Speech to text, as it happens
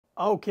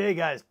Okay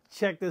guys,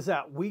 check this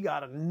out. We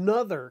got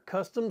another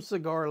custom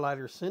cigar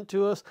lighter sent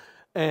to us,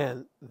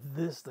 and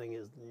this thing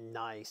is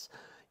nice.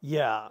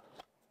 Yeah,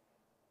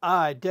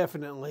 I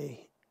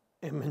definitely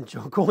am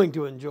going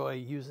to enjoy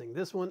using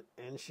this one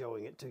and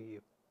showing it to you.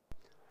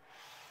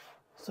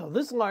 So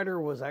this lighter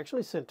was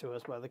actually sent to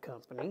us by the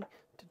company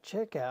to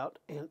check out,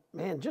 and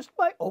man, just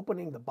by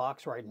opening the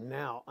box right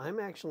now, I'm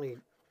actually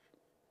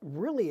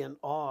really in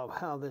awe of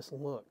how this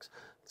looks.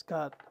 It's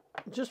got,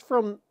 just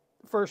from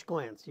first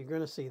glance, you're going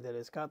to see that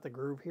it's got the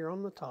groove here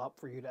on the top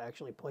for you to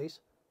actually place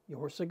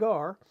your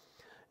cigar.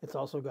 It's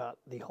also got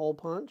the hole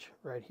punch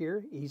right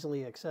here,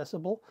 easily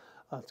accessible.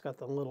 It's got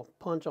the little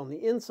punch on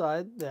the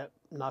inside that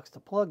knocks the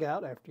plug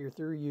out after you're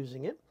through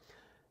using it.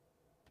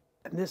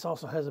 And this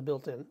also has a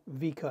built-in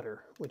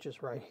V-cutter, which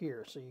is right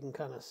here. So you can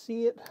kind of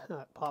see it, how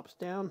it pops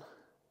down.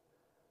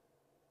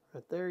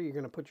 Right there, you're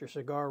going to put your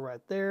cigar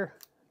right there,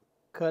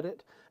 cut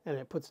it, and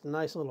it puts a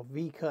nice little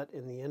V-cut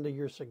in the end of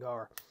your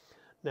cigar.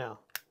 Now,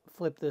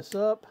 flip this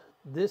up.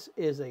 This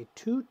is a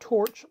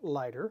 2-torch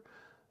lighter,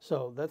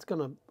 so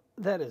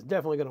that is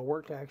definitely going to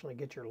work to actually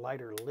get your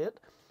lighter lit.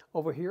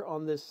 Over here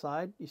on this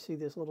side, you see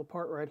this little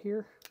part right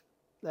here?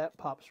 That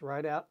pops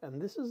right out,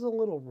 and this is a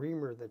little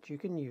reamer that you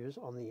can use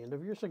on the end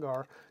of your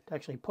cigar to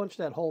actually punch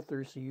that hole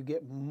through so you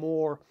get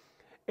more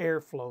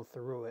airflow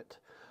through it.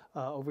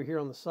 Over here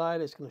on the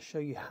side, it's going to show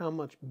you how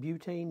much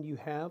butane you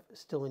have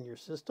still in your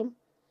system.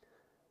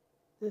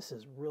 This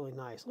is really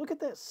nice. Look at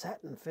that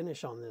satin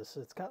finish on this.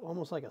 It's got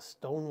almost like a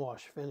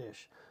stonewash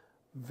finish.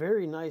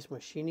 Very nice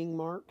machining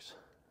marks.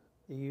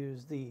 You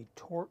use the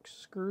Torx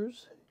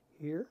screws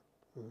here.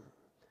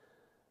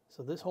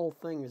 So this whole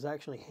thing is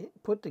actually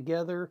put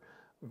together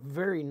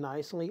very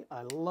nicely.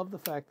 I love the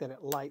fact that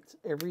it lights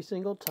every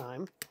single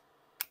time.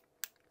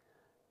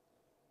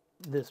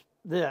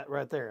 That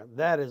right there,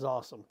 that is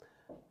awesome.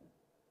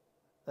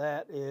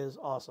 That is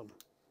awesome.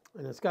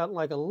 And it's got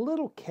like a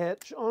little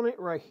catch on it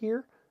right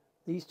here.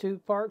 These two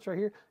parts right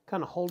here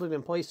kind of hold it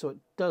in place so it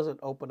doesn't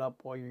open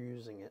up while you're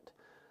using it.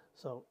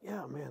 So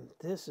yeah, man,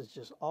 this is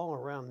just all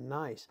around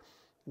nice.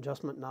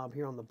 Adjustment knob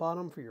here on the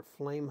bottom for your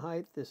flame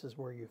height. This is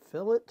where you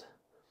fill it.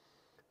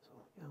 So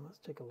yeah, let's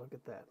take a look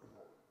at that.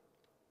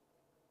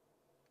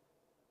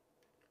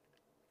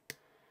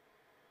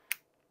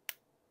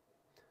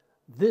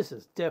 This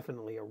is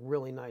definitely a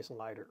really nice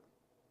lighter.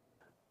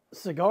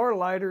 Cigar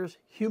lighters,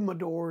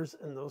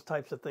 humidors, and those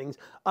types of things,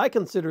 I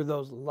consider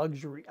those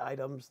luxury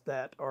items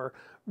that are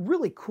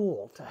really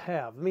cool to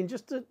have. I mean,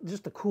 just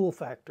a cool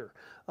factor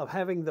of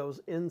having those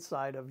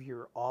inside of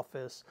your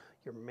office,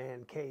 your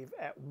man cave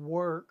at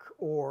work,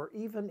 or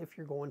even if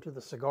you're going to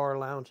the cigar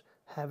lounge,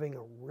 having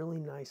a really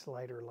nice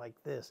lighter like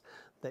this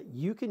that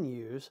you can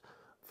use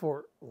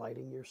for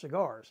lighting your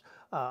cigars.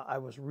 I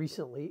was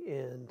recently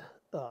in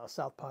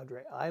South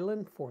Padre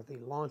Island for the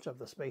launch of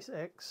the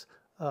SpaceX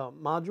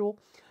module,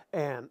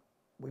 and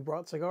we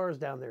brought cigars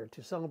down there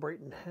to celebrate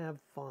and have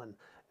fun.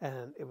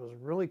 And it was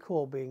really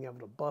cool being able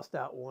to bust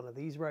out one of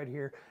these right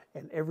here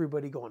and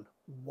everybody going,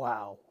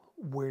 wow,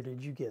 where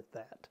did you get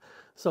that?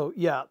 So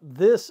yeah,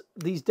 these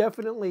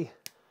definitely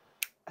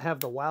have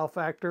the wow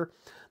factor.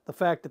 The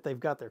fact that they've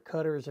got their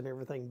cutters and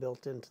everything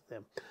built into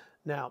them.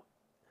 Now,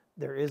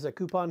 there is a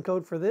coupon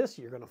code for this.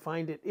 You're going to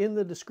find it in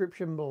the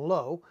description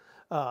below.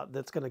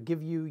 That's going to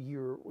give you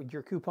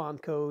your coupon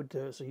code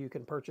so you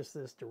can purchase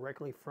this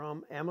directly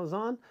from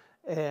Amazon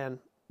and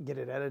get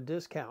it at a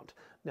discount.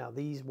 Now,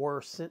 these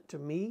were sent to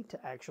me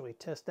to actually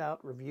test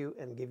out, review,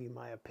 and give you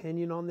my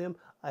opinion on them.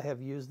 I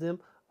have used them.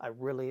 I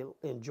really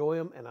enjoy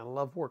them, and I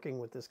love working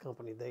with this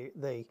company.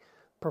 They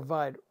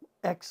provide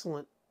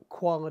excellent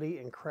quality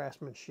and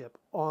craftsmanship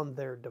on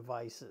their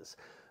devices.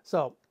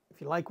 So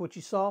if you like what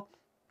you saw,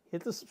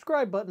 hit the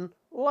subscribe button,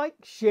 like,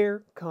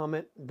 share,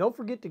 comment. Don't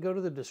forget to go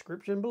to the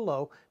description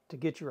below to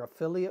get your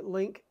affiliate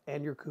link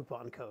and your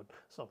coupon code.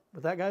 So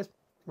with that, guys,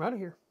 we're out of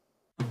here.